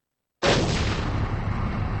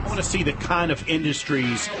want to see the kind of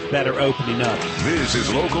industries that are opening up. This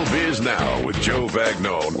is Local Biz Now with Joe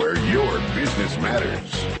Vagnone, where your business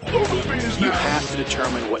matters. Local Biz Now. You have to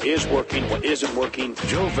determine what is working, what isn't working.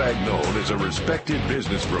 Joe Vagnone is a respected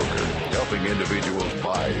business broker, helping individuals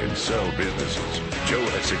buy and sell businesses. Joe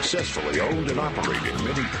has successfully owned and operated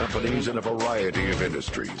many companies in a variety of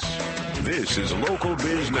industries. This is Local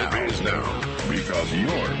Biz Now, because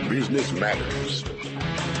your business matters.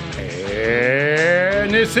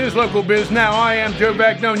 And this is Local Biz Now. I am Joe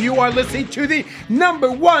Vagnone. You are listening to the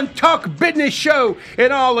 #1 talk business show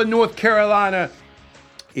in all of North Carolina.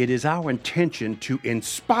 It is our intention to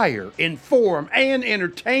inspire, inform, and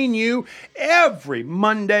entertain you every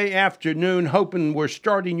Monday afternoon, hoping we're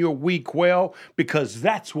starting your week well, because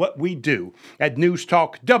that's what we do at News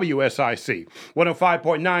Talk WSIC.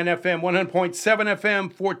 105.9 FM, 100.7 FM,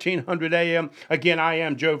 1400 AM. Again, I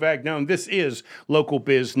am Joe Vagnone. This is Local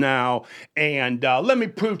Biz Now. And let me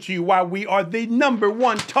prove to you why we are the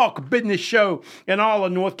 #1 talk business show in all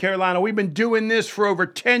of North Carolina. We've been doing this for over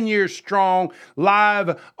 10 years strong,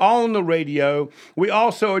 live on the radio. We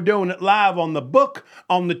also are doing it live on the book,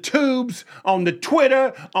 on the tubes, on the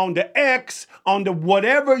Twitter, on the X, on the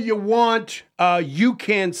whatever you want. You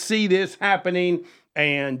can see this happening,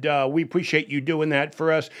 and we appreciate you doing that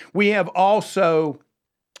for us. We have also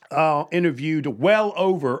interviewed well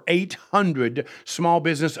over 800 small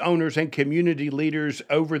business owners and community leaders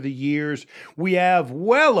over the years. We have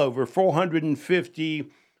well over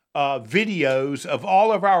 450 videos of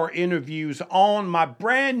all of our interviews on my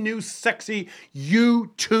brand new sexy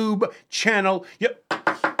YouTube channel. Yep.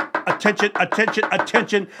 Attention, attention,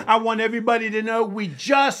 attention. I want everybody to know we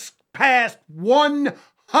just passed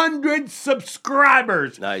 100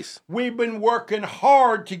 subscribers. Nice. We've been working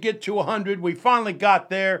hard to get to 100. We finally got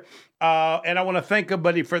there. And I want to thank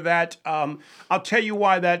everybody for that. I'll tell you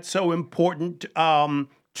why that's so important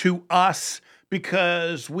to us.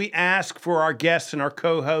 Because we ask for our guests and our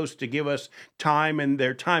co-hosts to give us time and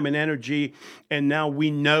their time and energy. And now we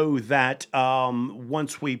know that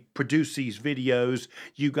once we produce these videos,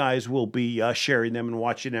 you guys will be sharing them and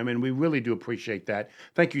watching them. And we really do appreciate that.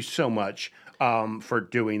 Thank you so much for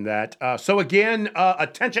doing that. So again,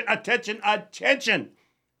 attention, attention, attention.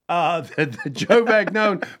 The Joe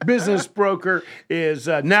Vagnone business broker is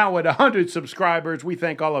now at 100 subscribers. We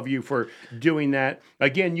thank all of you for doing that.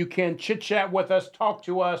 Again, you can chit-chat with us, talk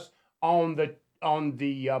to us on the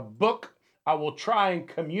book. I will try and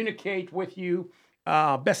communicate with you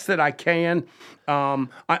best that I can.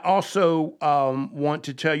 I also want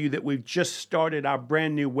to tell you that we've just started our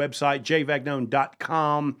brand new website,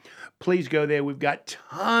 jvagnone.com. Please go there. We've got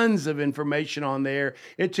tons of information on there.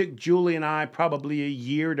 It took Julie and I probably a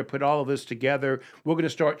year to put all of this together. We're going to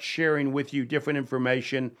start sharing with you different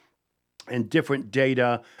information and different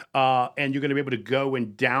data, and you're going to be able to go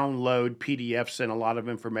and download PDFs and a lot of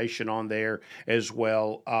information on there as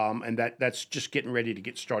well, and that's just getting ready to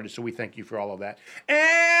get started, so we thank you for all of that.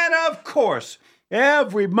 And, of course,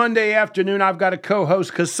 every Monday afternoon, I've got a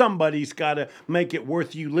co-host because somebody's got to make it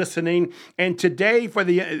worth you listening, and today for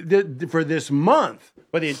this month,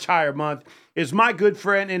 for the entire month, is my good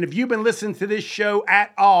friend, and if you've been listening to this show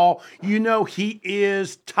at all, you know he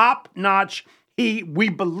is top-notch. We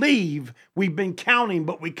believe, we've been counting,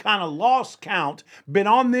 but we kind of lost count, been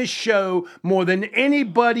on this show more than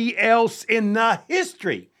anybody else in the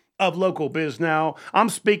history of Local Biz Now. I'm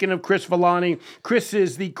speaking of Chris Villani. Chris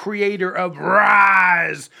is the creator of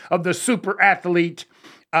Rise of the Super Athlete.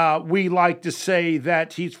 We like to say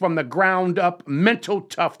that he's from the ground up mental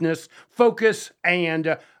toughness, focus,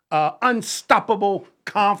 and unstoppable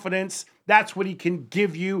confidence. That's what he can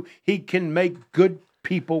give you. He can make good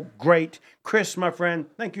people great. Chris, my friend,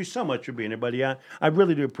 thank you so much for being here, buddy. I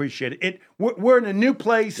really do appreciate it. We're in a new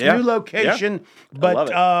place, new location, but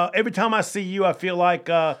every time I see you, I feel like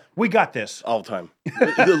we got this. All the time.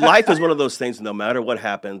 Life is one of those things, no matter what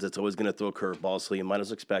happens, it's always going to throw a curveball, so you might as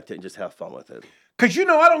well expect it and just have fun with it. Because, I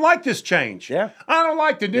don't like this change. Yeah. I don't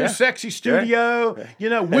like the new sexy studio.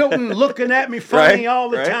 Right. Wilton looking at me funny all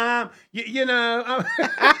the time.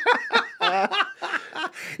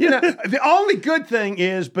 The only good thing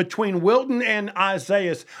is between Wilton and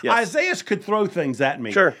Isaiah, Isaiah could throw things at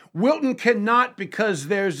me. Sure. Wilton cannot because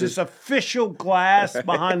there's this official glass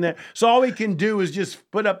behind there. So all he can do is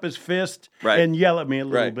just put up his fist and yell at me a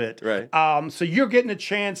little bit. Right. So you're getting a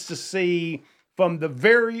chance to see from the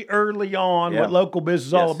very early on what Local Biz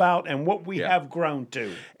is all about and what we have grown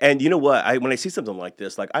to. And you know what? When I see something like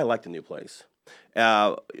this, I like the new place.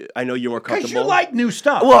 I know you're more comfortable. Because you like new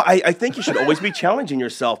stuff. Well, I think you should always be challenging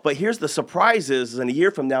yourself. But here's the surprise is in a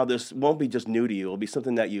year from now, this won't be just new to you. It'll be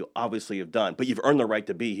something that you obviously have done. But you've earned the right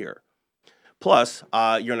to be here. Plus,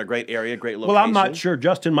 you're in a great area, great location. Well, I'm not sure.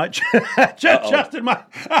 Justin might. Justin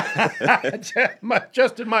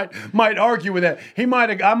might argue with that. I might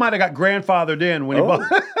have got grandfathered in when he bought.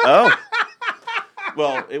 Oh.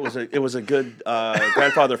 Well, it was a good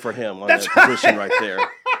grandfather for him on that position right there.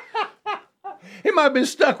 He might have been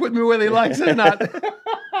stuck with me whether he likes it or not.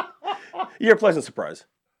 You're a pleasant surprise.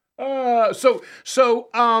 Describe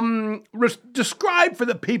for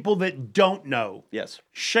the people that don't know. Yes.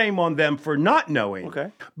 Shame on them for not knowing.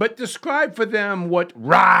 Okay. But describe for them what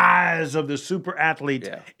Rise of the Super Athlete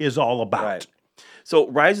is all about. Right. So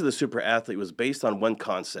Rise of the Super Athlete was based on one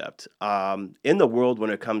concept. In the world, when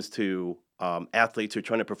it comes to athletes who are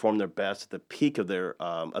trying to perform their best at the peak of their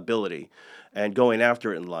ability and going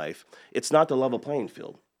after it in life, it's not the level playing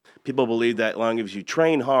field. People believe that as long as you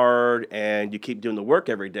train hard and you keep doing the work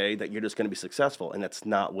every day, that you're just going to be successful, and that's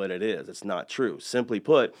not what it is. It's not true. Simply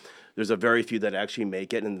put, there's a very few that actually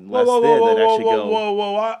make it, and less than that actually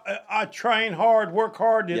go. I train hard, work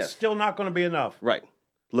hard. It's still not going to be enough. Right.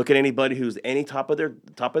 Look at anybody who's any top of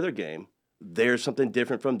their game. There's something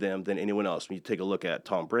different from them than anyone else. When you take a look at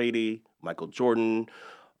Tom Brady, Michael Jordan,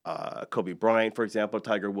 Kobe Bryant, for example,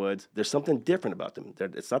 Tiger Woods, there's something different about them.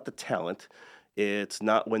 It's not the talent. It's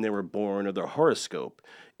not when they were born or their horoscope.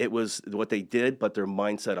 It was what they did, but their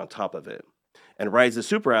mindset on top of it. And Rise the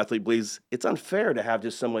Super Athlete believes it's unfair to have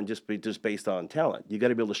just someone just based on talent. You got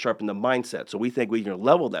to be able to sharpen the mindset. So we think we can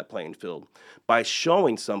level that playing field by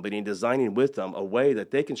showing somebody and designing with them a way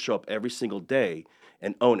that they can show up every single day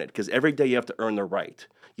and own it. Because every day you have to earn the right.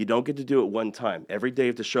 You don't get to do it one time. Every day you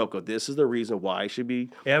have to show up, go, this is the reason why I should be.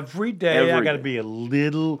 Every day I got to be a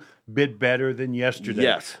little bit better than yesterday.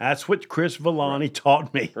 Yes. That's what Chris Villani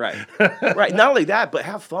taught me. Right. Right. Not only that, but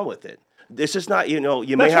have fun with it. It's just not, you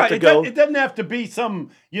may have to go. It doesn't have to be some,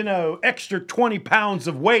 extra 20 pounds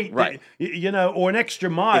of weight, right. Or an extra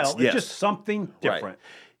mile. It's just something different. Right.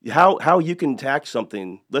 How you can attack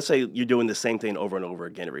something, let's say you're doing the same thing over and over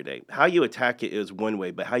again every day. How you attack it is one way,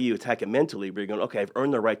 but how you attack it mentally, where you're going, okay, I've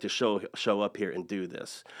earned the right to show up here and do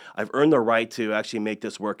this. I've earned the right to actually make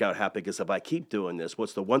this workout happen, because if I keep doing this,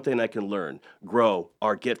 what's the one thing I can learn, grow,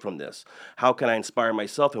 or get from this? How can I inspire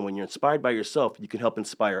myself? And when you're inspired by yourself, you can help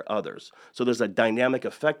inspire others. So there's a dynamic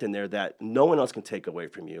effect in there that no one else can take away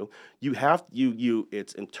from you.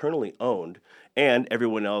 It's internally owned. And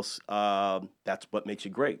everyone else, that's what makes you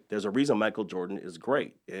great. There's a reason Michael Jordan is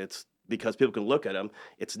great. It's because people can look at him.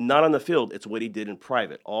 It's not on the field. It's what he did in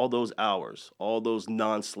private. All those hours, all those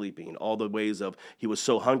non-sleeping, all the ways of he was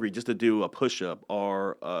so hungry just to do a push-up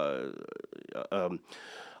or a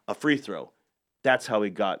free throw. That's how he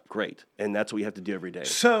got great. And that's what we have to do every day.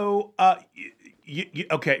 So,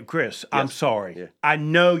 okay, Chris, yes. I'm sorry. Yeah. I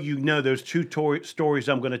know you know those two stories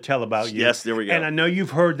I'm going to tell about you. Yes, there we go. And I know you've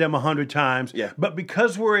heard them 100 times. Yeah. But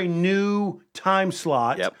because we're a new time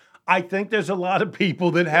slot, yep. I think there's a lot of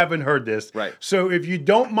people that haven't heard this. Right. So if you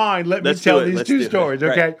don't mind, let me tell these two stories,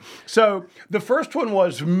 okay? Right. So the first one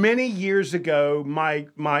was many years ago, my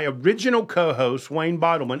original co-host, Wayne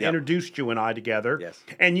Beidelman, introduced you and I together. Yes.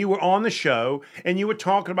 And you were on the show, and you were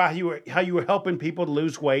talking about how you were helping people to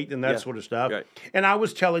lose weight and that sort of stuff. Right. And I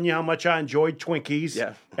was telling you how much I enjoyed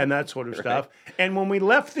Twinkies and that sort of stuff. And when we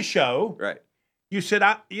left the show, you said,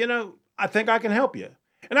 I think I can help you.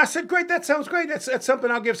 And I said, great, that sounds great. That's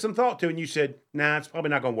something I'll give some thought to. And you said, nah, it's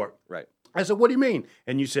probably not going to work. Right. I said, what do you mean?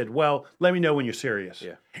 And you said, well, let me know when you're serious.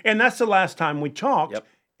 Yeah. And that's the last time we talked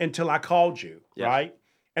until I called you, right?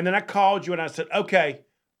 And then I called you and I said, okay,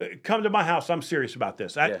 come to my house. I'm serious about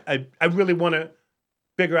this. I really want to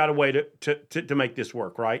figure out a way to make this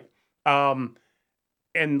work, right? And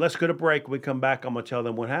let's go to break. When we come back, I'm going to tell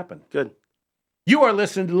them what happened. Good. You are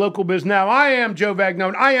listening to Local Biz Now. I am Joe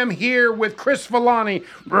Vagnone. I am here with Chris Villani,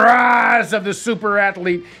 Rise of the Super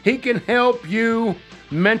Athlete. He can help you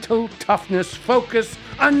mental toughness, focus,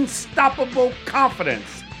 unstoppable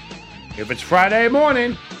confidence. If it's Friday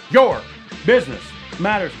morning, your business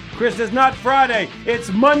matters. Chris, it's not Friday. It's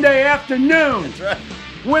Monday afternoon. That's right.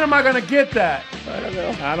 When am I going to get that?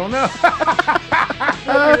 I don't know.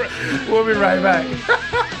 We'll be right back.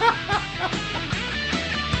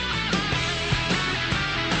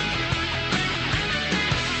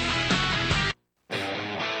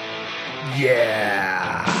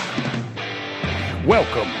 Yeah.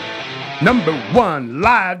 Welcome. #1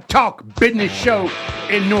 live talk business show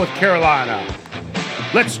in North Carolina.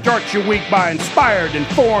 Let's start your week by inspired,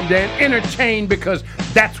 informed, and entertained, because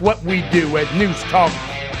that's what we do at News Talk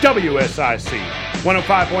WSIC.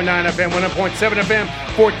 105.9 FM, 100.7 FM,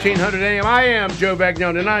 1400 AM. I am Joe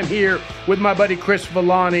Vagnone, and I'm here with my buddy Chris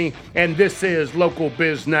Villani, and this is Local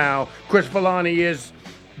Biz Now. Chris Villani is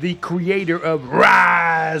the creator of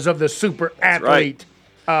Rise of the Super Athlete.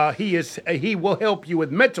 He will help you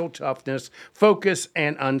with mental toughness, focus,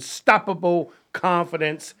 and unstoppable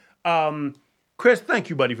confidence. Chris, thank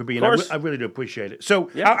you, buddy, for being here. I really do appreciate it. So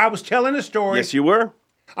I was telling a story. Yes, you were.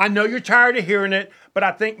 I know you're tired of hearing it, but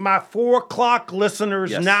I think my 4 o'clock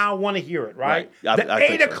listeners now want to hear it, right? The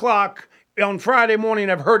 8 o'clock on Friday morning,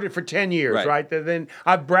 I've heard it for 10 years, right? Then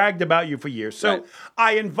I've bragged about you for years. So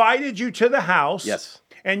I invited you to the house. Yes.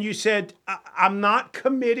 And you said, I'm not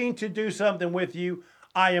committing to do something with you.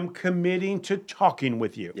 I am committing to talking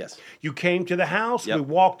with you. Yes. You came to the house. We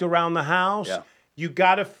walked around the house. Yeah. You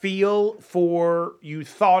got a feel for, you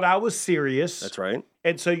thought I was serious. That's right.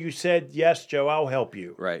 And so you said, yes, Joe, I'll help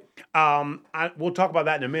you. Right. We'll talk about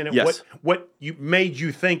that in a minute. Yes. What you made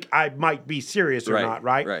you think I might be serious or not,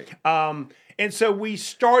 right? Right. And so we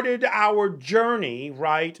started our journey,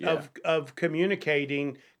 of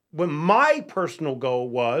communicating when my personal goal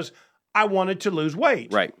was I wanted to lose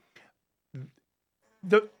weight. Right.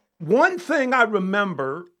 The one thing I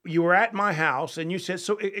remember, you were at my house and you said,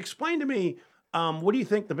 so explain to me, what do you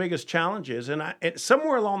think the biggest challenge is? And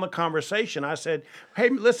somewhere along the conversation, I said, hey,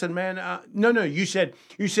 listen, man, no, you said,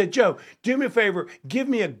 Joe, do me a favor, give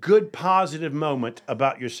me a good positive moment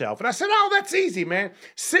about yourself. And I said, oh, that's easy, man.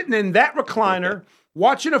 Sitting in that recliner,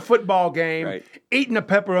 watching a football game, eating a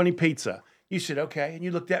pepperoni pizza. You said, okay. And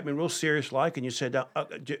you looked at me real serious like, and you said,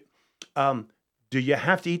 do you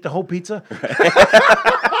have to eat the whole pizza?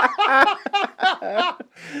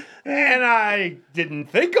 And I didn't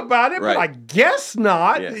think about it, but I guess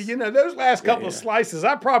not. Yes. You know, those last couple of slices,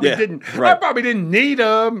 I probably didn't. I probably didn't need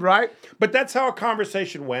them, right? But that's how our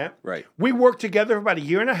conversation went. Right. We worked together for about a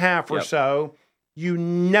year and a half or so. You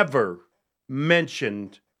never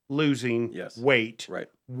mentioned losing weight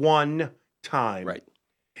one time. Right.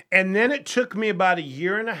 And then it took me about a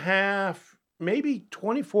year and a half, maybe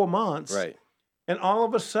 24 months. Right. And all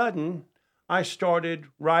of a sudden, I started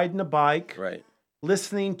riding a bike,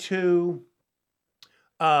 listening to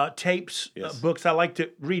tapes, books. I like to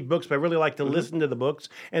read books, but I really like to listen to the books.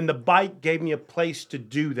 And the bike gave me a place to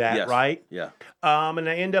do that, right? Yeah. And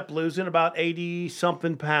I end up losing about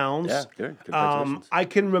 80-something pounds. Yeah, good. Congratulations. I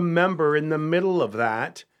can remember in the middle of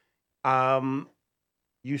that,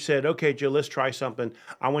 you said, okay, Joe, let's try something.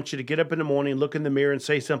 I want you to get up in the morning, look in the mirror, and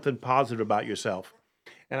say something positive about yourself.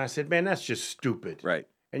 And I said, man, that's just stupid. Right.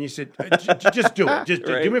 And you said, just do it. Just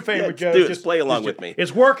do me a favor, Joe. Just play along with me.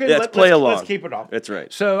 It's working. Let's play along. Let's keep it off. That's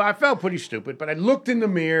right. So I felt pretty stupid, but I looked in the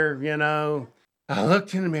mirror, you know. I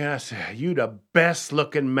looked in the mirror and I said, you the best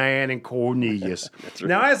looking man in Cornelius. That's right.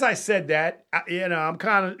 Now, as I said that, I'm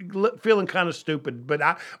kind of feeling kind of stupid, but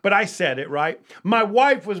I said it, right? My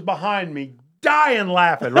wife was behind me, dying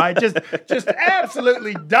laughing, right? Just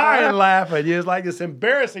absolutely dying laughing. It was like this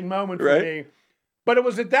embarrassing moment for me. But it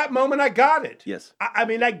was at that moment I got it. Yes. I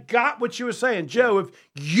mean, I got what you were saying. Joe, if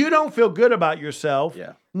you don't feel good about yourself,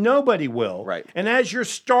 nobody will. Right. And as you're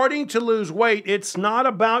starting to lose weight, it's not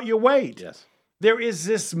about your weight. Yes. There is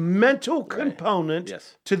this mental component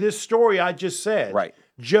to this story I just said. Right.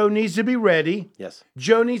 Joe needs to be ready. Yes.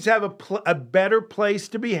 Joe needs to have a better place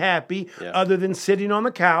to be happy other than sitting on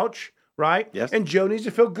the couch, right? Yes. And Joe needs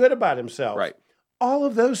to feel good about himself. Right. All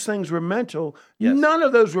of those things were mental. Yes. None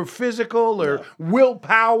of those were physical or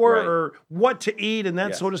willpower or what to eat and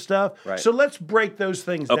that sort of stuff. Right. So let's break those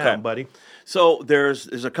things down, buddy. So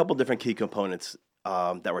there's a couple different key components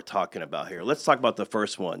that we're talking about here. Let's talk about the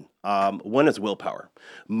first one. One is willpower.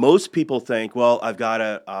 Most people think, well, I've got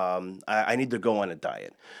to, I need to go on a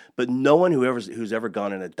diet. But no one who's ever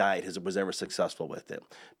gone on a diet was ever successful with it.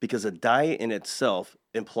 Because a diet in itself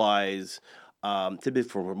implies... typically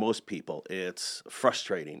for most people, it's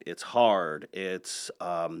frustrating, it's hard, it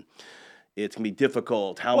can be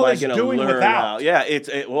difficult. How am I going to learn? Without.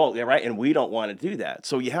 Right. And we don't want to do that.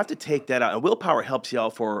 So you have to take that out. And willpower helps you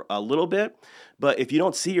out for a little bit. But if you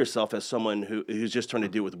don't see yourself as someone who's just trying to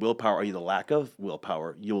do it with willpower or the lack of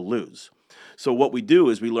willpower, you'll lose. So what we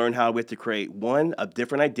do is we learn how we have to create a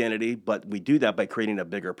different identity, but we do that by creating a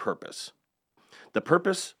bigger purpose. The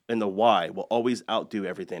purpose and the why will always outdo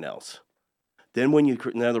everything else. Then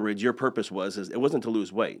in other words, your purpose it wasn't to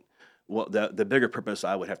lose weight. Well, the bigger purpose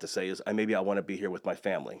I would have to say is maybe I want to be here with my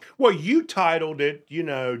family. Well, you titled it,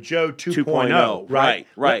 Joe 2.0, right?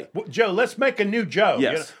 Right. Joe, let's make a new Joe.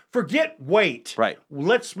 Yes. Forget weight. Right.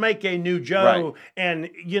 Let's make a new Joe, and,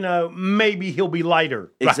 maybe he'll be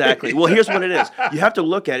lighter. Exactly. Right? Well, here's what it is. You have to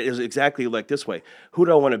look at it as exactly like this way. Who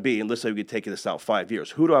do I want to be? And let's say we could take this out 5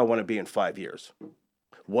 years. Who do I want to be in 5 years?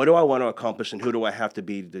 What do I want to accomplish, and who do I have to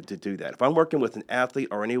be to do that? If I'm working with an athlete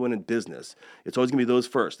or anyone in business, it's always going to be those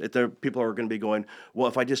first. If there people are going to be going, well,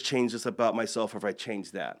 if I just change this about myself, or if I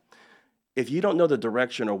change that. If you don't know the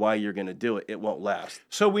direction or why you're going to do it, it won't last.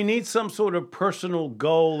 So we need some sort of personal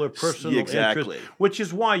goal or personal Exactly. interest, which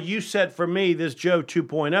is why you said for me this Joe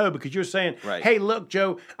 2.0, because you're saying, Right. hey, look,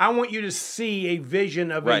 Joe, I want you to see a vision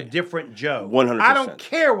of a Right. different Joe. 100%. I don't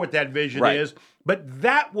care what that vision Right. is, but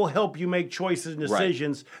that will help you make choices and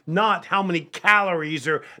decisions, not how many calories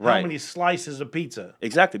or how Right. many slices of pizza.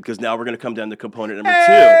 Exactly, because now we're going to come down to component number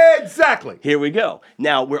 2. Exactly. Here we go.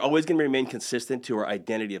 Now, we're always going to remain consistent to our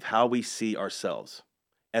identity of how we see ourselves.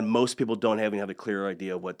 And most people don't even have a clear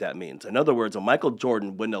idea of what that means. In other words, a Michael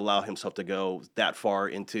Jordan wouldn't allow himself to go that far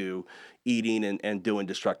into eating and doing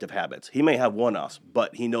destructive habits. He may have one-offs,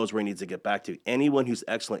 but he knows where he needs to get back to. Anyone who's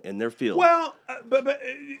excellent in their field. Well, but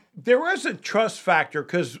there was a trust factor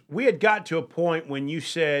because we had got to a point when you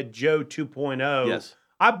said Joe 2.0. Yes.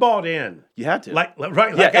 I bought in. You had to. Right.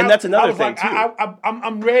 Yeah, and that's another I was thing, like, too.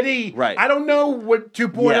 I'm ready. Right. I don't know what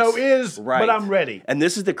 2.0 is, right. but I'm ready. And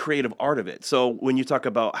this is the creative art of it. So when you talk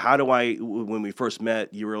about when we first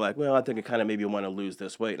met, you were like, well, I think I kind of maybe want to lose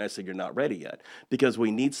this weight. And I said, you're not ready yet, because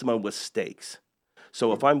we need someone with stakes.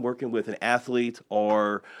 So if I'm working with an athlete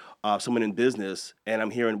or someone in business and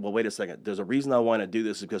I'm hearing, well, wait a second, there's a reason I want to do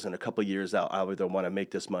this, is because in a couple of years out, I'll either want to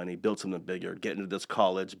make this money, build something bigger, get into this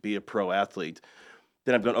college, be a pro athlete.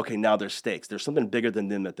 Then I'm going, okay, now there's stakes. There's something bigger than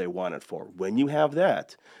them that they want it for. When you have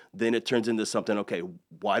that, then it turns into something, okay,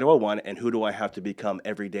 why do I want it, and who do I have to become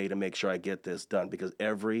every day to make sure I get this done? Because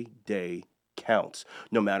every day counts.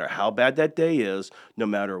 No matter how bad that day is, no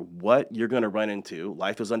matter what you're going to run into,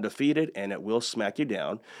 life is undefeated and it will smack you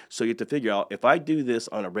down. So you have to figure out, if I do this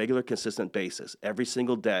on a regular, consistent basis, every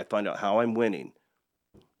single day I find out how I'm winning,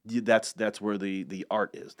 that's where the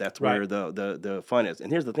art is. That's where the fun is.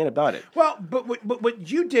 And here's the thing about it. Well, but what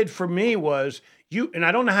you did for me was and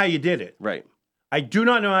I don't know how you did it. Right. I do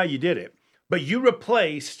not know how you did it, but you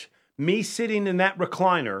replaced me sitting in that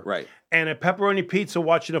recliner Right. and a pepperoni pizza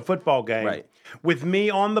watching a football game Right. with me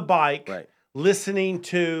on the bike Right. listening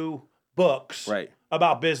to books Right.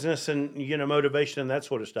 about business and motivation and that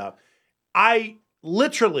sort of stuff. I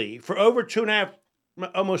literally, for over 2.5,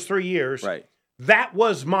 almost 3 years, Right. that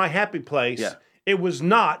was my happy place. Yeah. It was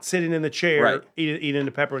not sitting in the chair Right. eating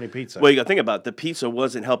the pepperoni pizza. Well, you got to think about it. The pizza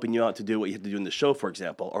wasn't helping you out to do what you had to do in the show, for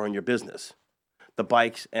example, or in your business. The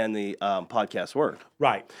bikes and the podcast work.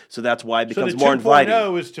 Right. So that's why it becomes so the more 2.0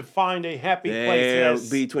 inviting. is to find a happy There place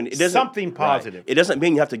that between has something positive. Right. It doesn't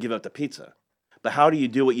mean you have to give up the pizza. But how do you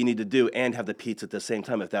do what you need to do and have the pizza at the same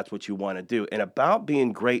time if that's what you want to do? And about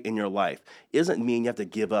being great in your life isn't mean you have to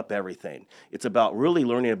give up everything. It's about really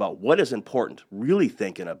learning about what is important, really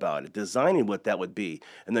thinking about it, designing what that would be,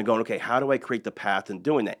 and then going, okay, how do I create the path in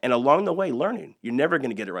doing that? And along the way, learning. You're never going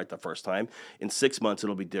to get it right the first time. In 6 months,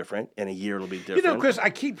 it'll be different. In a year, it'll be different. Chris, I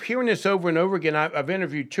keep hearing this over and over again. I've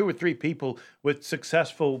interviewed 2 or 3 people with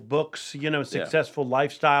successful books, successful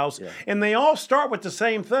lifestyles, and they all start with the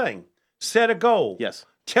same thing. Set a goal. Yes.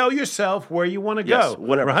 Tell yourself where you want to Yes, go.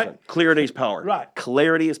 100%. Right? Clarity is power. Right.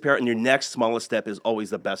 Clarity is power, and your next smallest step is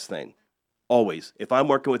always the best thing. Always. If I'm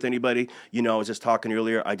working with anybody, I was just talking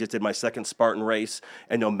earlier, I just did my second Spartan race,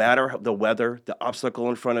 and no matter the weather, the obstacle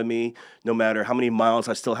in front of me, no matter how many miles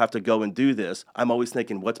I still have to go and do this, I'm always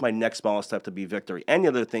thinking, what's my next smallest step to be victory? And the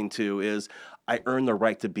other thing, too, is I earn the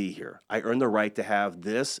right to be here. I earn the right to have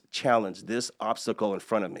this challenge, this obstacle in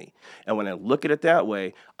front of me. And when I look at it that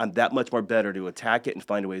way, I'm that much more better to attack it and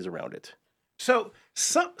find ways around it. So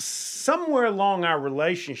somewhere along our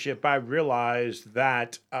relationship, I realized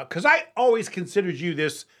that because I always considered you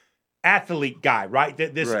this athlete guy, right?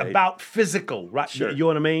 This Right. about physical, right? Sure. You know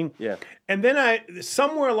what I mean? Yeah. And then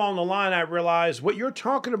somewhere along the line, I realized what you're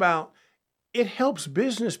talking about. It helps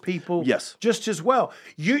business people Yes. just as well.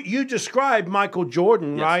 You described Michael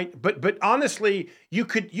Jordan, Yes. right? But honestly, you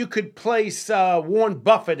could place Warren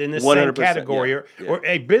Buffett in this same 100%, category, yeah. or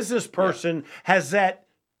a business person has that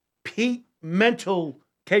peak mental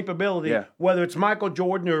capability, Yeah. whether it's Michael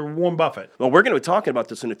Jordan or Warren Buffett. Well, we're going to be talking about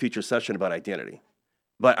this in a future session about identity.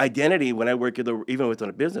 But identity, when I work even within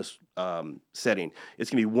a business setting, it's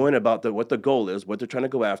going to be one about what the goal is, what they're trying to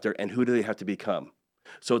go after, and who do they have to become.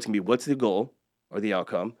 So it's going to be what's the goal or the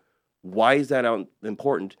outcome, why is that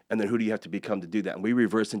important, and then who do you have to become to do that? And we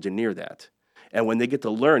reverse engineer that. And when they get to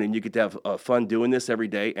learn and you get to have fun doing this every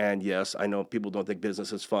day, and yes, I know people don't think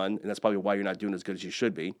business is fun, and that's probably why you're not doing as good as you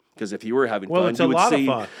should be. Because if you were having fun, it's you a would lot see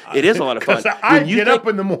of fun. it is a lot of fun. Because I get up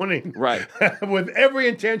in the morning right with every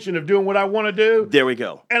intention of doing what I want to do. There we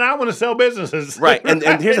go. And I want to sell businesses. Right. And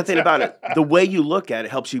here's the thing about it. The way you look at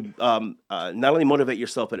it helps you not only motivate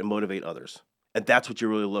yourself, but it motivate others. And that's what you're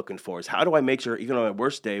really looking for is how do I make sure, even on my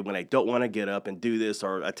worst day when I don't want to get up and do this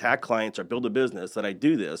or attack clients or build a business, that I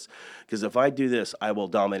do this? Because if I do this, I will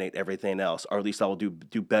dominate everything else, or at least I will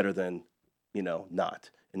do better than,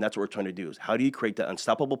 not. And that's what we're trying to do is how do you create that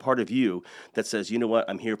unstoppable part of you that says, you know what,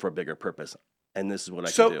 I'm here for a bigger purpose. And this is what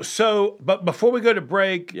I can do. But before we go to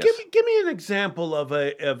break, Yes. give me an example of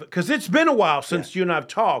because it's been a while since you and I've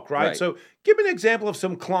talked, right? So give me an example of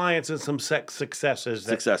some clients and some successes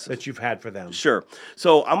that you've had for them. Sure.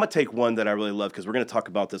 So I'm going to take one that I really love because we're going to talk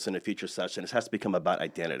about this in a future session. It has to become about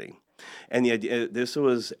identity. And the idea, this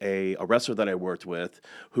was a wrestler that I worked with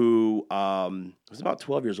who was about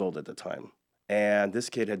 12 years old at the time. And this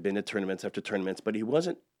kid had been to tournaments after tournaments, but he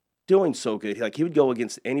wasn't doing so good. He would go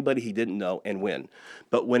against anybody he didn't know and win.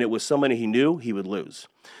 But when it was somebody he knew, he would lose.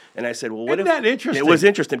 And I said, well, what Isn't that interesting? It was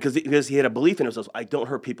interesting because he had a belief in himself. I don't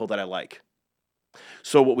hurt people that I like.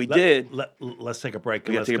 So what we did. Let's take a break.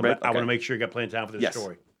 Let's take a break? I Okay. want to make sure you got plenty of time for this Yes.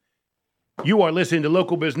 story. You are listening to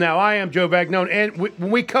Local Biz Now. I am Joe Vagnone. And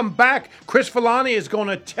when we come back, Chris Villani is going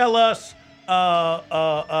to tell us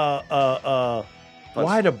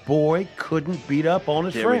why the boy couldn't beat up on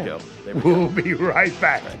his friend. There we go. We'll be right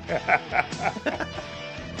back.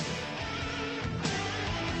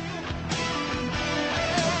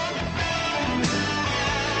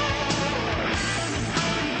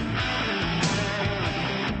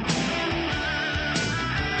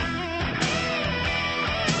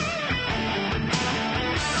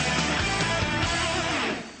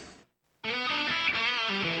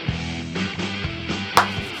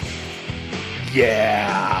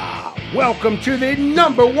 Yeah. Welcome to the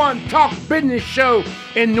 #1 talk business show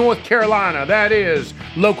in North Carolina. That is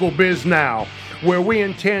Local Biz Now, where we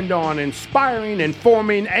intend on inspiring,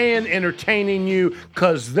 informing, and entertaining you,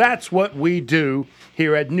 because that's what we do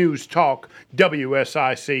here at News Talk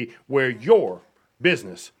WSIC, where your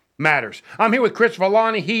business matters. I'm here with Chris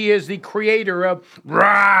Villani. He is the creator of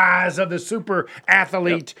Rise of the Super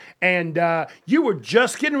Athlete. Yep. And you were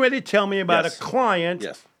just getting ready to tell me about a client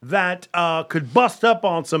that could bust up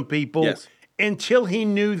on some people until he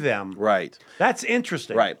knew them. Right. That's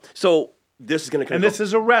interesting. Right. So this is going to come. And this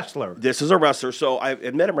is a wrestler. This is a wrestler. So I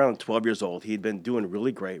met him around 12 years old. He'd been doing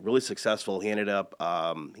really great, really successful. He ended up,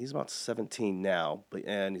 he's about 17 now,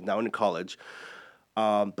 and he's now in college.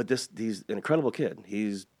 But he's an incredible kid.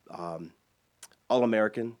 He's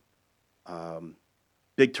All-American,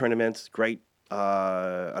 big tournaments, a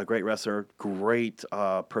great wrestler, great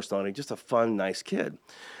personality, just a fun, nice kid.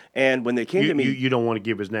 And when they came to me, you don't want to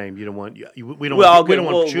give his name. You don't want. We don't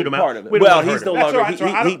want to shoot him out. He's no longer.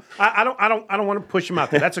 I don't want to push him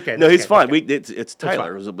out there. That's okay. No, he's fine. Okay. It's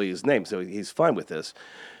Tyler, will be his name, so he's fine with this.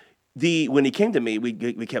 When he came to me,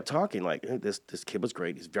 we kept talking like this kid was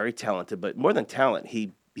great. He's very talented, but more than talent, he's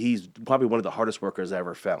probably one of the hardest workers I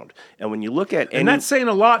ever found. And when you look at and that's saying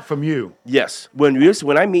a lot from you. Yes, when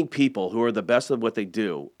I meet people who are the best of what they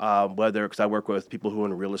do, because I work with people who are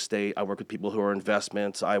in real estate, I work with people who are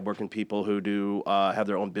investments, I work with people who do have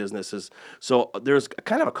their own businesses. So there's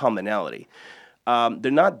kind of a commonality. They're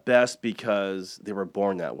not best because they were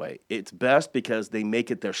born that way. It's best because they make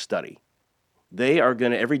it their study. They are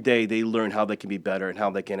going to, every day they learn how they can be better and how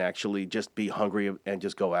they can actually just be hungry and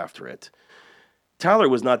just go after it. Tyler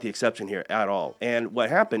was not the exception here at all. And what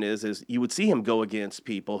happened is you would see him go against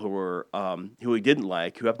people who he didn't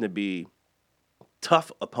like, who happened to be tough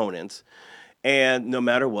opponents, and no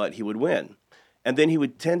matter what, he would win. And then he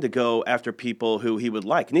would tend to go after people who he would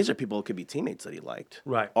like. And these are people who could be teammates that he liked.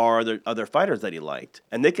 Right. Or other fighters that he liked.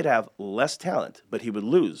 And they could have less talent, but he would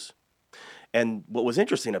lose. And what was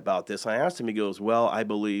interesting about this, I asked him, he goes, well, I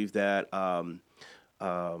believe that, with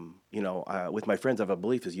my friends, I have a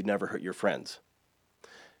belief is you never hurt your friends.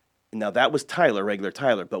 Now, that was Tyler, regular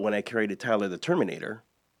Tyler. But when I created Tyler the Terminator,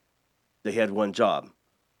 they had one job.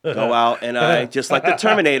 Go out and just like the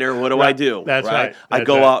Terminator, what do I do? That's right. I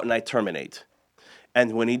go out and I terminate.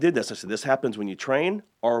 And when he did this, I said, this happens when you train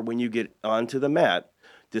or when you get onto the mat.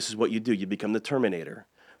 This is what you do. You become the Terminator.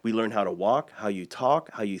 We learn how to walk, how you talk,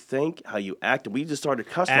 how you think, how you act. And we just started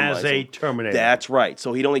customizing. As a Terminator. That's right.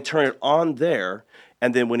 So he'd only turn it on there.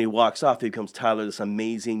 And then when he walks off, he becomes Tyler, this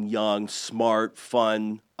amazing, young, smart,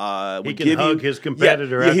 fun. He can hug his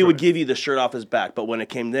competitor. He would give you the shirt off his back. But when it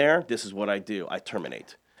came there, this is what I do. I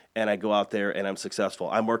terminate. and I go out there and I'm successful.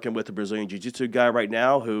 I'm working with a Brazilian Jiu-Jitsu guy right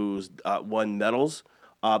now who's won medals.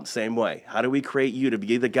 Same way. How do we create you to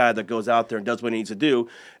be the guy that goes out there and does what he needs to do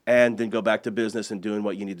and then go back to business and doing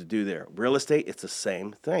what you need to do there? Real estate, it's the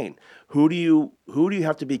same thing. Who do you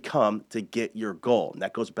have to become to get your goal? And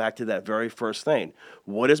that goes back to that very first thing.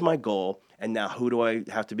 What is my goal? And now who do I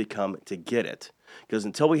have to become to get it? Because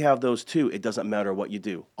until we have those two, it doesn't matter what you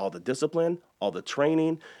do. All the discipline, all the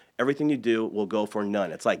training, everything you do will go for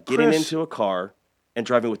none. It's like getting into a car and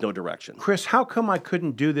driving with no direction. Chris, how come I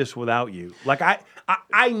couldn't do this without you? Like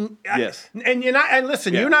Yes. And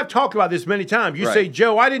listen, you and I've talked about this many times. You say,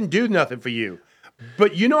 Joe, I didn't do nothing for you,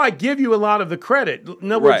 but I give you a lot of the credit.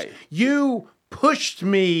 In other words, you pushed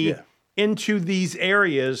me into these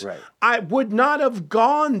areas. Right. I would not have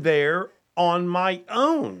gone there on my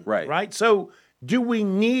own. Right. So, do we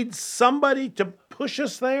need somebody to push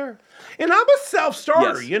us there? And I'm a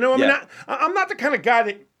self-starter. Yes. I'm not the kind of guy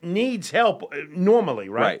that needs help normally,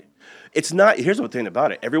 right? It's not. Here's the thing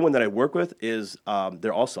about it. Everyone that I work with is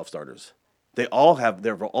they're all self-starters. They're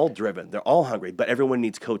all driven. They're all hungry, but everyone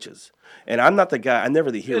needs coaches. And I'm not the guy. I'm never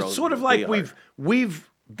the hero. It's sort of like we've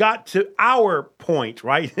got to our point,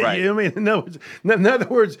 right? You know what I mean? In other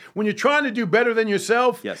words, when you're trying to do better than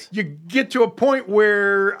yourself, you get to a point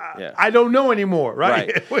where I don't know anymore,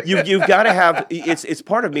 right? You've got to have, it's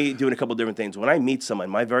part of me doing a couple different things. When I meet someone,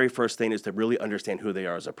 my very first thing is to really understand who they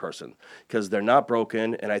are as a person, because they're not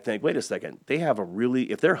broken. And I think, wait a second, they have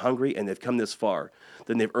if they're hungry and they've come this far,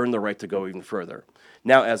 then they've earned the right to go even further.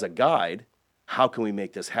 Now, as a guide, how can we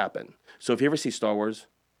make this happen? So if you ever see Star Wars,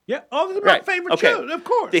 this is my favorite show, of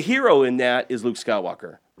course. The hero in that is Luke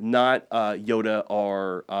Skywalker, not Yoda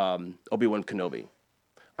or Obi-Wan Kenobi.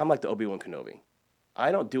 I'm like the Obi-Wan Kenobi.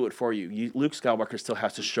 I don't do it for you. Luke Skywalker still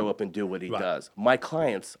has to show up and do what he does. My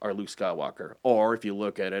clients are Luke Skywalker, or if you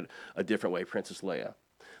look at it a different way, Princess Leia.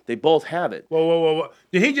 They both have it. Whoa.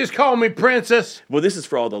 Did he just call me princess? Well, this is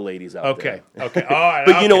for all the ladies out there. Okay. All right.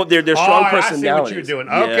 But you know what? They're strong personalities. I see what you're doing.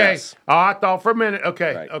 Okay. Yes. I thought for a minute.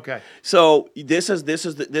 Okay. Right. Okay. So this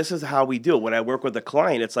is how we do it. When I work with a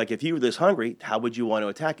client, it's like, if you were this hungry, how would you want to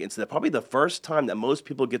attack it? It's probably the first time that most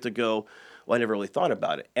people get to go, well, I never really thought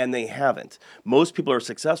about it. And they haven't. Most people are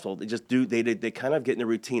successful. They just do, they kind of get in a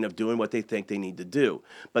routine of doing what they think they need to do.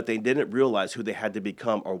 But they didn't realize who they had to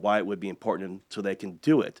become or why it would be important so they can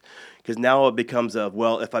do it. Because now it becomes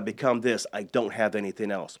if I become this, I don't have anything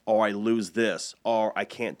else. Or I lose this. Or I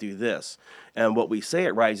can't do this. And what we say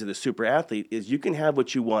at Rise of the Super Athlete is you can have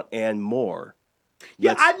what you want and more.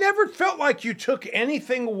 I never felt like you took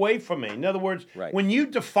anything away from me. In other words, when you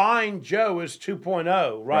defined Joe as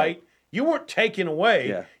 2.0, right? You weren't taking away.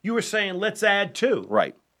 Yeah. You were saying, let's add 2.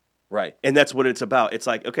 Right. And that's what it's about. It's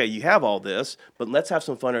like, okay, you have all this, but let's have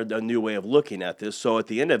some fun or a new way of looking at this. So at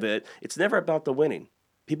the end of it, it's never about the winning.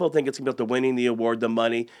 People think it's about the winning, the award, the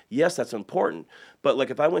money. Yes, that's important. But like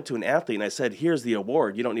if I went to an athlete and I said, here's the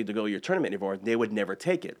award, you don't need to go to your tournament anymore, they would never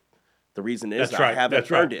take it. The reason is I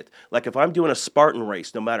haven't earned it. Like if I'm doing a Spartan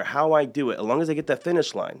race, no matter how I do it, as long as I get that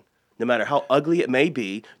finish line, no matter how ugly it may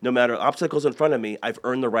be, no matter obstacles in front of me, I've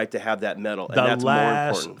earned the right to have that medal, and that's more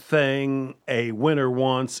important. The last thing a winner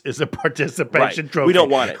wants is a participation trophy. We don't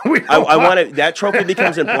want it. I want it. That trophy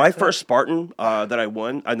becomes in my first Spartan that I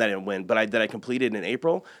won. I didn't win, but that I completed in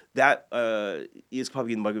April. That is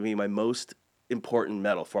probably going to be my most important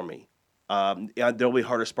medal for me. There'll be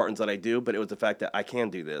harder Spartans that I do, but it was the fact that I can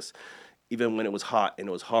do this. Even when it was hot and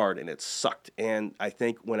it was hard and it sucked. And I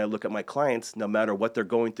think when I look at my clients, no matter what they're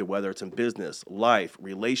going through, whether it's in business, life,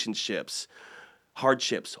 relationships,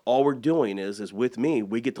 hardships, all we're doing is with me,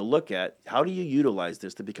 we get to look at how do you utilize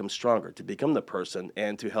this to become stronger, to become the person,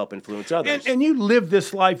 and to help influence others. And you live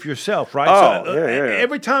this life yourself, right? Oh, yeah.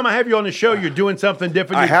 Every time I have you on the show, you're doing something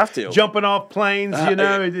different. I have to. Jumping off planes,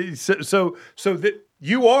 so that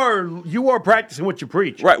you are practicing what you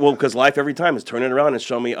preach. Right. Well, because life every time is turning around and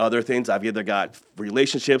showing me other things. I've either got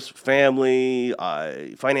relationships, family,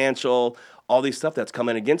 financial, all these stuff that's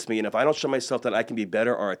coming against me. And if I don't show myself that I can be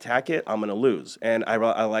better or attack it, I'm going to lose. And I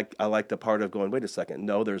like the part of going, wait a second,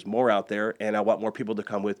 no, there's more out there, and I want more people to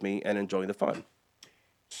come with me and enjoy the fun.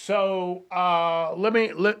 So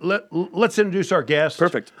let's introduce our guest.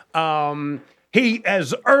 Perfect. He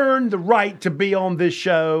has earned the right to be on this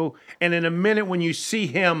show, and in a minute when you see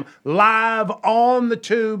him live on the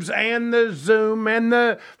tubes and the Zoom and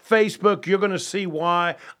the Facebook, you're going to see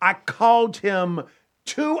why. I called him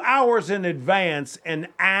 2 hours in advance and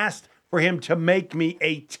asked for him to make me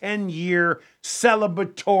a 10-year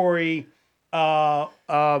celebratory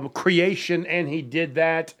creation, and he did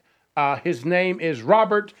that. His name is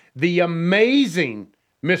Robert, the amazing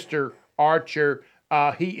Mr. Archer.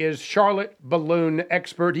 He is Charlotte balloon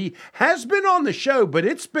expert. He has been on the show, but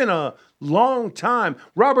it's been a long time.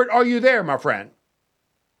 Robert, are you there, my friend?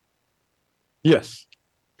 Yes.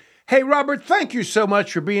 Hey, Robert, thank you so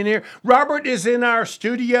much for being here. Robert is in our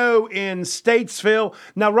studio in Statesville.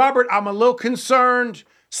 Now, Robert, I'm a little concerned.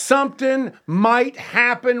 Something might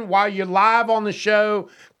happen while you're live on the show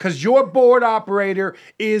because your board operator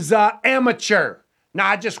is amateur. Now,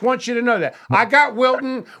 I just want you to know that. I got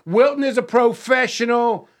Wilton. Wilton is a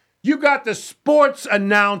professional. You got the sports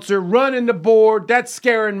announcer running the board. That's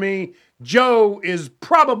scaring me. Joe is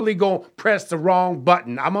probably going to press the wrong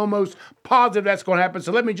button. I'm almost positive that's going to happen.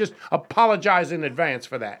 So let me just apologize in advance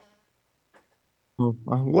for that.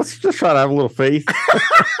 Let's just try to have a little faith.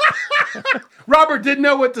 Robert didn't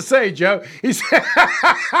know what to say, Joe. He said,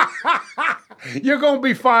 "You're going to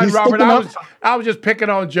be fine, He's Robert." sticking I was just picking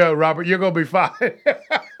on Joe, Robert. You're going to be fine.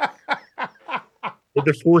 Let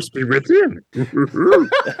the force be with you.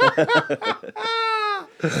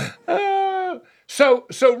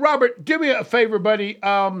 So Robert, do me a favor, buddy.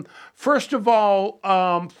 First of all,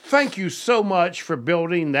 thank you so much for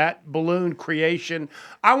building that balloon creation.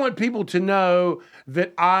 I want people to know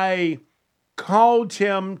that I called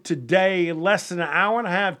him today, less than an hour and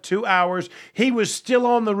a half, 2 hours. He was still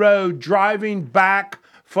on the road driving back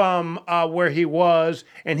from where he was,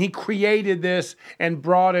 and he created this and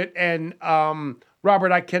brought it. And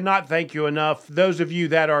Robert, I cannot thank you enough. Those of you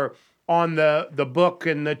that are on the book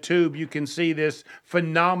and the tube, you can see this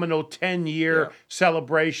phenomenal 10-year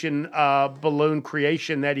celebration balloon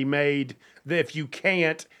creation that he made. If you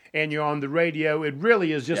can't, and you're on the radio, it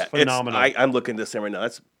really is just phenomenal. I'm looking at this right now.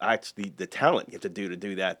 That's actually the talent you have to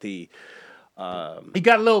do that. He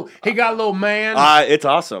got a little man. It's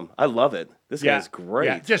awesome. I love it. This guy is great.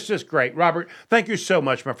 Yeah, just great. Robert, thank you so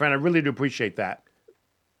much, my friend. I really do appreciate that.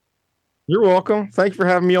 You're welcome. Thanks for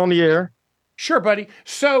having me on the air. Sure, buddy.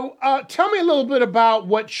 So tell me a little bit about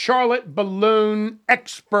what Charlotte Balloon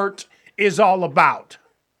Expert is all about.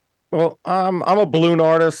 Well, I'm a balloon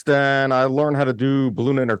artist, and I learned how to do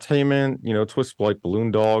balloon entertainment, twist like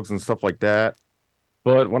balloon dogs and stuff like that.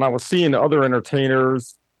 But when I was seeing other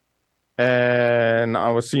entertainers and I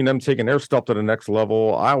was seeing them taking their stuff to the next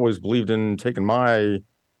level, I always believed in taking my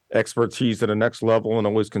expertise to the next level and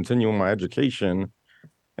always continuing my education.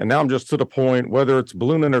 And now I'm just to the point, whether it's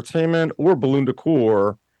balloon entertainment or balloon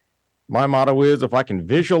decor, my motto is, if I can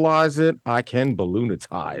visualize it, I can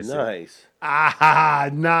balloonitize it. Nice.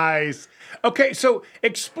 Nice. Okay, so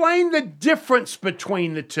explain the difference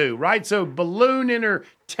between the two, right? So balloon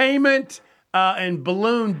entertainment and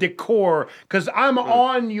balloon decor, because I'm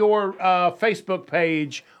on your Facebook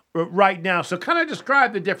page right now. So kind of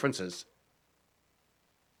describe the differences.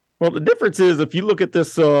 Well, the difference is, if you look at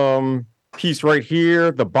this piece right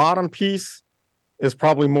here, the bottom piece is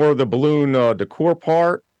probably more of the balloon decor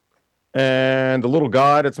part. And the little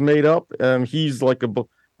guy that's made up, he's like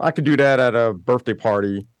I could do that at a birthday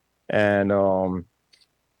party and,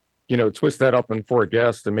 twist that up for a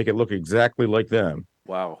guest and make it look exactly like them.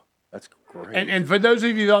 Wow. That's great. And for those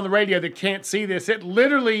of you on the radio that can't see this, it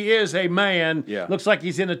literally is a man. Yeah. Looks like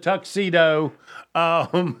he's in a tuxedo.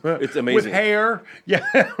 It's amazing. With hair. Yeah.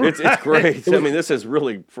 It's great. I mean, this is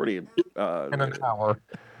really pretty. In an hour.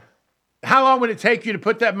 How long would it take you to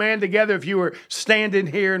put that man together if you were standing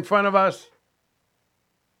here in front of us?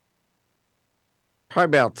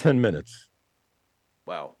 Probably about 10 minutes.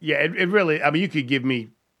 Wow. Yeah, it really, you could give me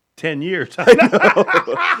 10 years.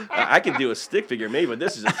 I could do a stick figure maybe, but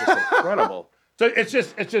this is just incredible. So it's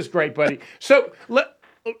just great, buddy. So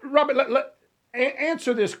Robert,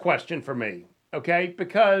 answer this question for me, okay?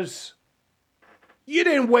 Because you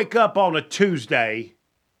didn't wake up on a Tuesday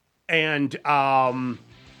and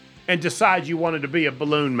decide you wanted to be a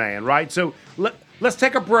balloon man, right? So let's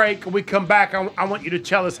take a break. When we come back, I want you to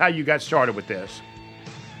tell us how you got started with this.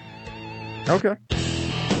 Okay.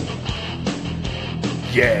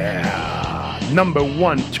 Yeah,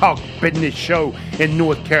 #1 talk business show in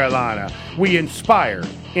North Carolina. We inspire,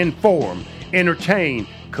 inform, entertain,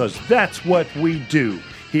 because that's what we do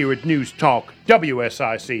here at News Talk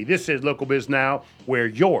WSIC. This is Local Biz Now, where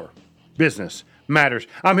your business matters.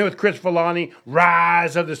 I'm here with Chris Villani,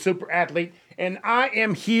 Rise of the Super Athlete, and I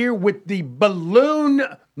am here with the balloon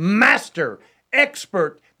master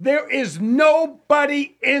expert. There is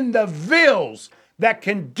nobody in the Villes that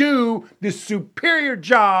can do the superior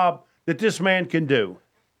job that this man can do.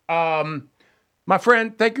 My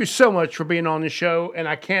friend, thank you so much for being on the show, and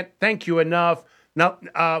I can't thank you enough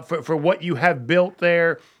for what you have built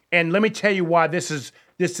there. And let me tell you why this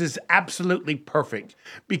is absolutely perfect.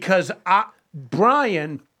 Because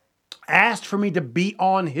Brian asked for me to be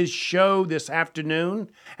on his show this afternoon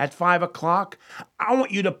at 5 o'clock. I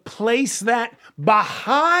want you to place that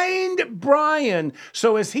behind Brian.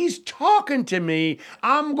 So as he's talking to me,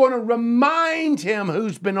 I'm going to remind him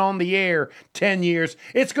who's been on the air 10 years.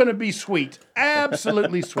 It's going to be sweet.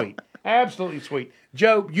 Absolutely sweet. Absolutely sweet.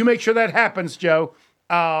 Joe, you make sure that happens, Joe.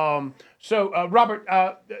 Robert,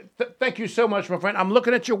 thank you so much, my friend. I'm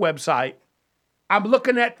looking at your website. I'm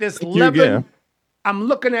looking at this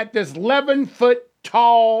 11-foot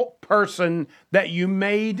tall person that you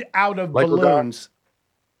made out of balloons.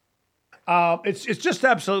 It's just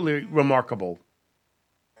absolutely remarkable.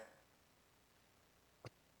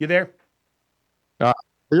 You there? Yeah,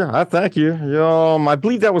 I thank you. I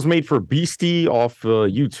believe that was made for Beastie off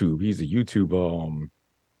YouTube. He's a YouTube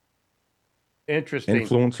Interesting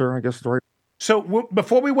influencer, I guess is the right. So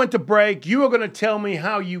before we went to break, you were going to tell me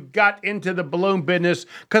how you got into the balloon business,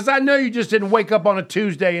 because I know you just didn't wake up on a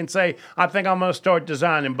Tuesday and say, I think I'm going to start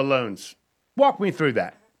designing balloons. Walk me through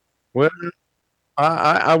that. Well,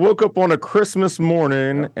 I woke up on a Christmas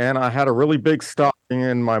morning and I had a really big stocking,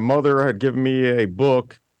 and my mother had given me a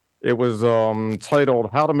book. It was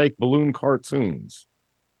titled How to Make Balloon Cartoons.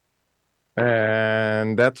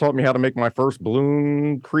 And that taught me how to make my first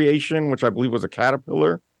balloon creation, which I believe was a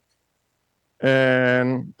caterpillar.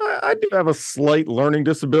 And I do have a slight learning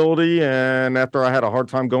disability. And after I had a hard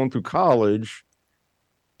time going through college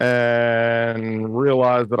and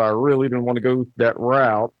realized that I really didn't want to go that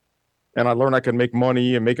route, and I learned I could make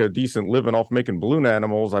money and make a decent living off making balloon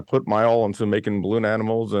animals, I put my all into making balloon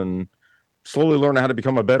animals and slowly learned how to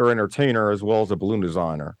become a better entertainer as well as a balloon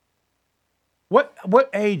designer. What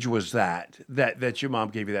age was that your mom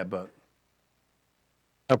gave you that book?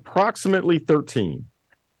 Approximately 13.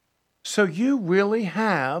 So you really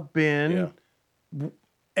have been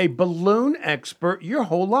a balloon expert your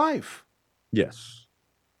whole life. Yes.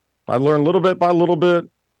 I learned little bit by little bit.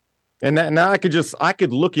 And now I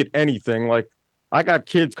could look at anything. Like, I got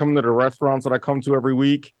kids coming to the restaurants that I come to every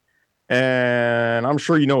week. And I'm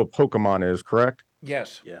sure you know what Pokemon is, correct?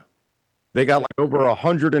 Yes. Yeah. They got like over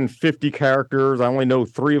 150 characters. I only know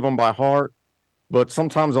 3 of them by heart. But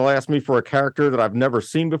sometimes they'll ask me for a character that I've never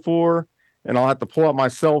seen before. And I'll have to pull out my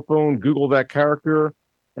cell phone, Google that character.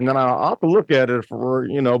 And then I'll have to look at it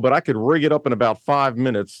but I could rig it up in about 5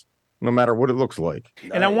 minutes, no matter what it looks like.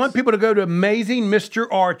 Nice. And I want people to go to Amazing Mr.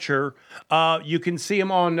 Archer. You can see him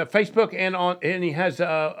on Facebook and he has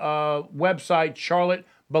a website, Charlotte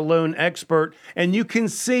Balloon Expert, and you can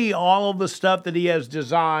see all of the stuff that he has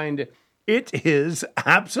designed. It is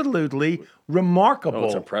absolutely remarkable. Oh,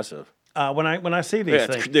 it's impressive. When I see these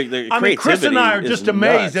things, Chris and I are just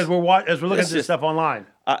amazed nuts. as we're looking at this stuff online.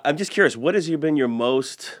 I'm just curious. What has been your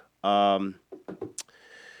most do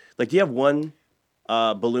you have one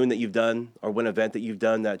balloon that you've done, or one event that you've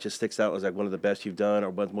done that just sticks out as like one of the best you've done,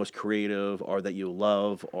 or one of the most creative, or that you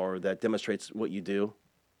love, or that demonstrates what you do?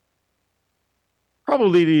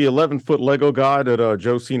 Probably the 11-foot Lego guy that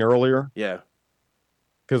Joe seen earlier. Yeah.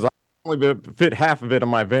 Because I only fit half of it in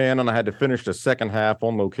my van, and I had to finish the second half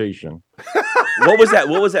on location. What was that?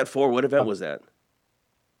 What was that for? What event was that?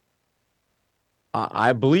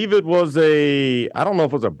 I believe it was I don't know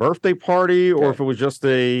if it was a birthday party or if it was just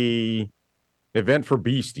a event for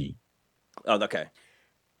Beastie. Oh, okay.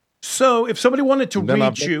 So if somebody wanted to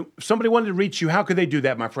reach you, how could they do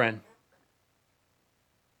that, my friend?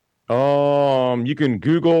 You can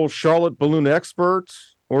Google Charlotte Balloon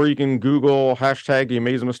Experts, or you can Google hashtag The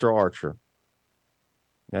Amazing Mr. Archer.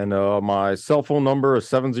 And my cell phone number is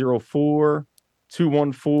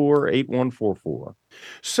 704-214-8144.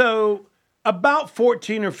 So about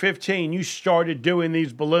 14 or 15, you started doing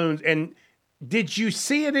these balloons. And did you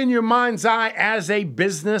see it in your mind's eye as a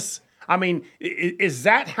business? I mean, is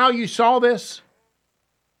that how you saw this?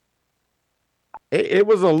 It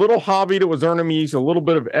was a little hobby that was earning me a little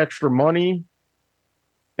bit of extra money.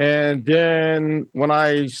 And then when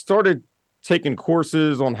I started taking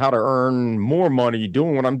courses on how to earn more money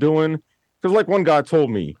doing what I'm doing, because like one guy told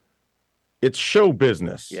me, it's show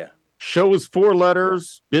business. Yeah. Show is 4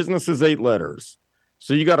 letters, business is 8 letters.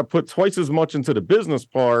 So you got to put twice as much into the business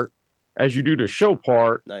part as you do the show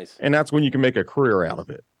part. Nice. And that's when you can make a career out of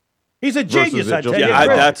it. He's a genius, I tell you.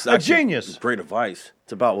 That's a genius. Great advice.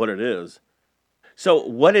 It's about what it is. So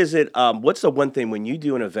what is it? What's the one thing when you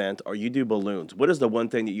do an event or you do balloons? What is the one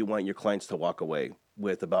thing that you want your clients to walk away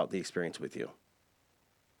with about the experience with you?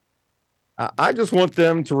 I just want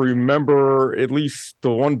them to remember at least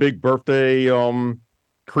the one big birthday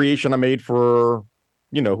creation I made for,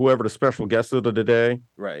 whoever the special guest of the day.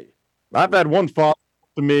 Right. I've had one father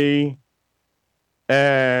to me,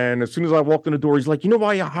 and as soon as I walked in the door, he's like, "You know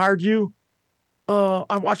why I hired you?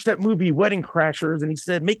 I watched that movie Wedding Crashers, and he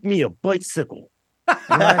said, make me a bicycle.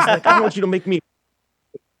 And I was like, I want you to make me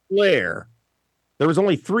a flare. There was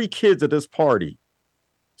only 3 kids at this party.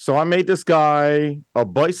 So I made this guy a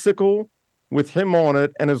bicycle with him on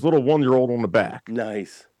it and his little 1-year-old on the back.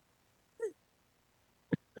 Nice.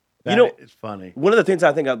 It's funny. One of the things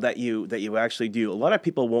I think of that you actually do, a lot of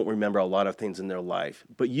people won't remember a lot of things in their life,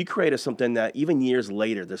 but you created something that even years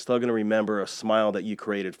later, they're still going to remember a smile that you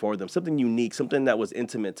created for them, something unique, something that was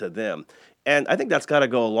intimate to them. And I think that's got to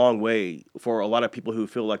go a long way for a lot of people who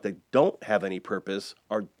feel like they don't have any purpose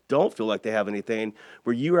or don't feel like they have anything,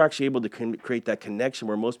 where you are actually able to create that connection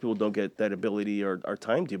where most people don't get that ability or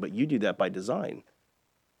time to, but you do that by design.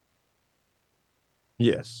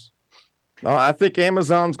 Yes. I think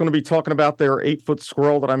Amazon's going to be talking about their 8-foot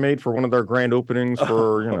squirrel that I made for one of their grand openings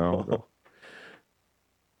for,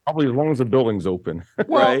 probably as long as the building's open.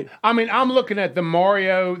 Well, Right. I mean, I'm looking at the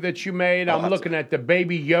Mario that you made. I'm looking at the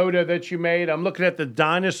baby Yoda that you made. I'm looking at the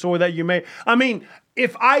dinosaur that you made. I mean,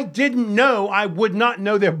 if I didn't know, I would not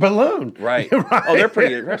know they're balloon. Right. Right? Oh, they're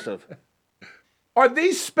pretty aggressive. Are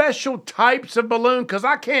these special types of balloon? Because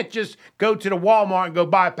I can't just go to the Walmart and go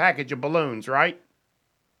buy a package of balloons, right?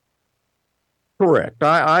 Correct.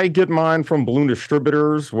 I get mine from balloon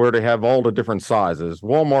distributors where they have all the different sizes.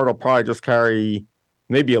 Walmart will probably just carry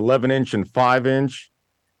maybe 11-inch and 5-inch.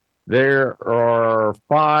 There are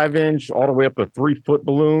 5-inch all the way up to 3-foot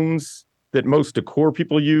balloons that most decor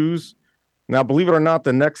people use. Now, believe it or not,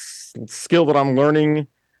 the next skill that I'm learning,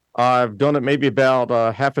 I've done it maybe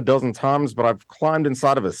about half a dozen times, but I've climbed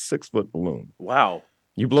inside of a 6-foot balloon. Wow.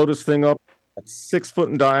 You blow this thing up at 6 foot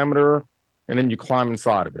in diameter, and then you climb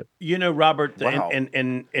inside of it. You know, Robert, Wow.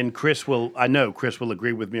 and Chris I know Chris will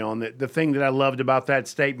agree with me on that. The thing that I loved about that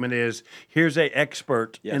statement is here's a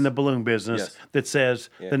expert in the balloon business that says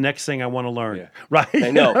the next thing I want to learn. Yeah. Right?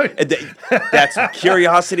 I know. That's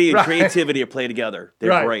curiosity and creativity play together.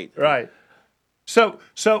 They're great. Right. So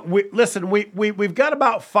we've got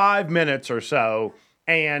about 5 minutes or so,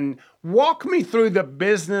 and walk me through the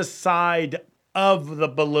business side of the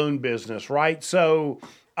balloon business, right? So,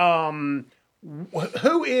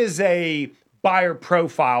 who is a buyer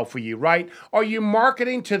profile for you, right? Are you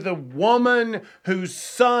marketing to the woman whose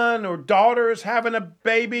son or daughter is having a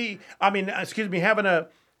baby? Having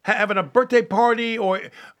a birthday party, or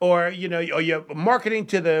are you marketing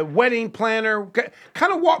to the wedding planner?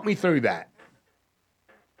 Kind of walk me through that.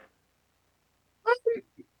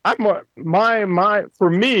 For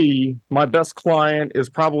me, my best client is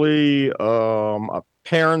probably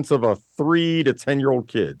parents of a 3 to 10-year-old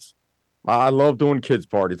kids. I love doing kids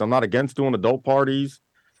parties. I'm not against doing adult parties,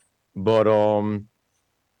 but and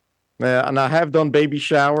I have done baby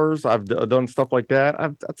showers. I've done stuff like that. I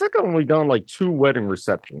think I've only done like 2 wedding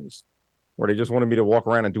receptions where they just wanted me to walk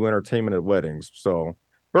around and do entertainment at weddings. So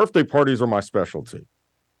birthday parties are my specialty.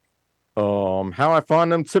 How I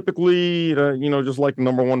find them typically, just like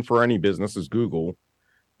number one for any business is Google.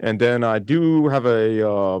 And then I do have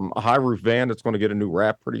a high roof van that's going to get a new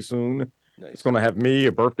wrap pretty soon. Nice. It's going to have me,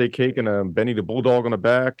 a birthday cake, and a Benny the Bulldog on the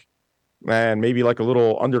back, and maybe like a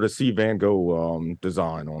little under the sea Van Gogh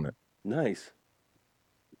design on it. Nice.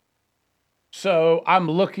 So I'm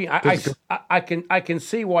looking. I can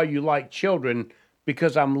see why you like children,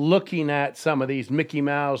 because I'm looking at some of these Mickey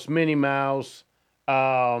Mouse, Minnie Mouse,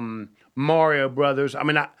 Mario Brothers. I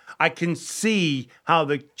mean, I can see how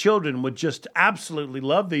the children would just absolutely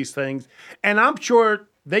love these things, and I'm sure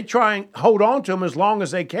they try and hold on to them as long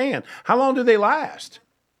as they can. How long do they last?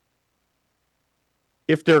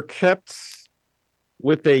 If they're kept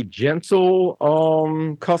with a gentle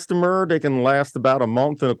customer, they can last about a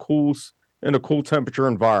month in a cool temperature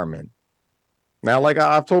environment. Now, like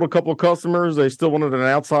I've told a couple of customers, they still wanted an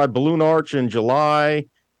outside balloon arch in July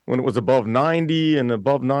when it was above 90, and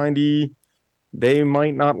above 90, they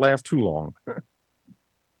might not last too long.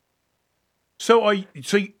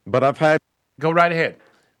 But I've had. Go right ahead.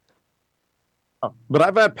 But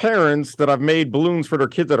I've had parents that I've made balloons for their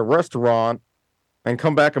kids at a restaurant and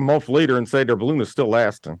come back a month later and say their balloon is still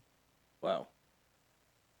lasting. Wow.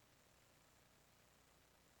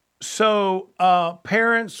 So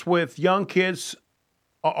parents with young kids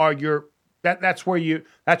are that's your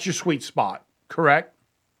sweet spot, correct?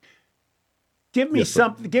 Give me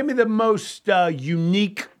something. Give me the most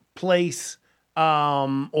unique place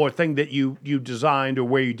or thing that you designed, or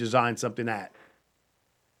where you designed something at.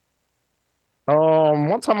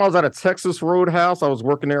 One time I was at a Texas Roadhouse. I was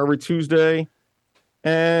working there every Tuesday,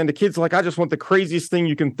 and the kid's like, I just want the craziest thing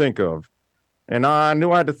you can think of. And I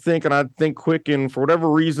knew I had to think, and I'd think quick. And for whatever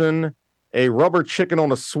reason, a rubber chicken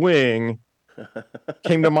on a swing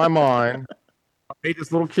came to my mind. made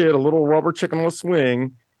this little kid a little rubber chicken on a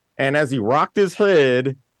swing, and as he rocked his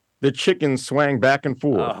head, the chicken swang back and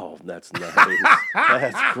forth. Oh, that's nice.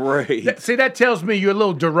 That's great. See, that tells me you're a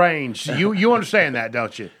little deranged. You understand that,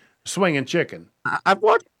 don't you? Swinging chicken. I've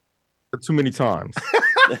watched it too many times.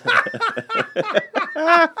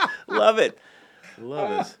 Love it.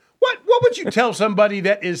 Love it. What would you tell somebody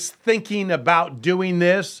that is thinking about doing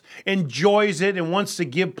this, enjoys it, and wants to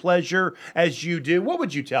give pleasure as you do? What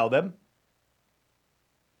would you tell them?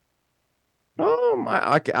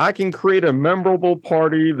 I can create a memorable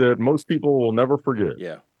party that most people will never forget.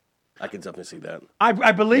 Yeah. I can definitely see that.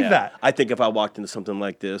 I believe that. I think if I walked into something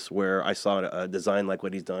like this where I saw a design like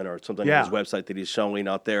what he's done or something on his website that he's showing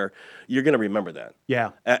out there, you're going to remember that. Yeah.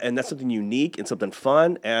 And that's something unique and something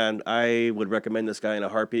fun. And I would recommend this guy in a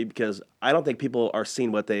heartbeat because I don't think people are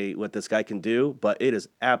seeing what this guy can do, but it is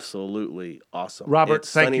absolutely awesome. Robert,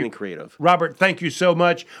 it's thank stunning you. and creative. Robert, thank you so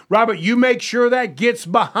much. Robert, you make sure that gets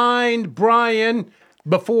behind Brian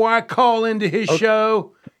before I call into his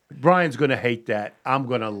show. Brian's going to hate that. I'm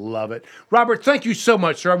going to love it. Robert, thank you so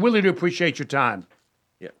much, sir. I really do appreciate your time.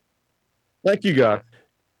 Yeah. Thank you, guys.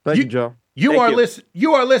 Thank you, Joe. You are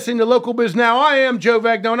listening to Local Biz Now. I am Joe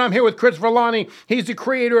Vagno, and I'm here with Chris Villani. He's the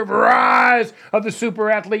creator of Rise of the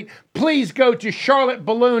Super Athlete. Please go to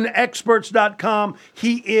charlotteballoonexperts.com.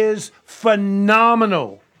 He is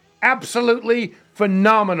phenomenal. Absolutely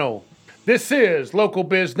phenomenal. This is Local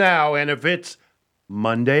Biz Now, and if it's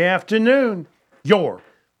Monday afternoon, your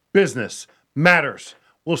business matters.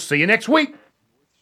 We'll see you next week.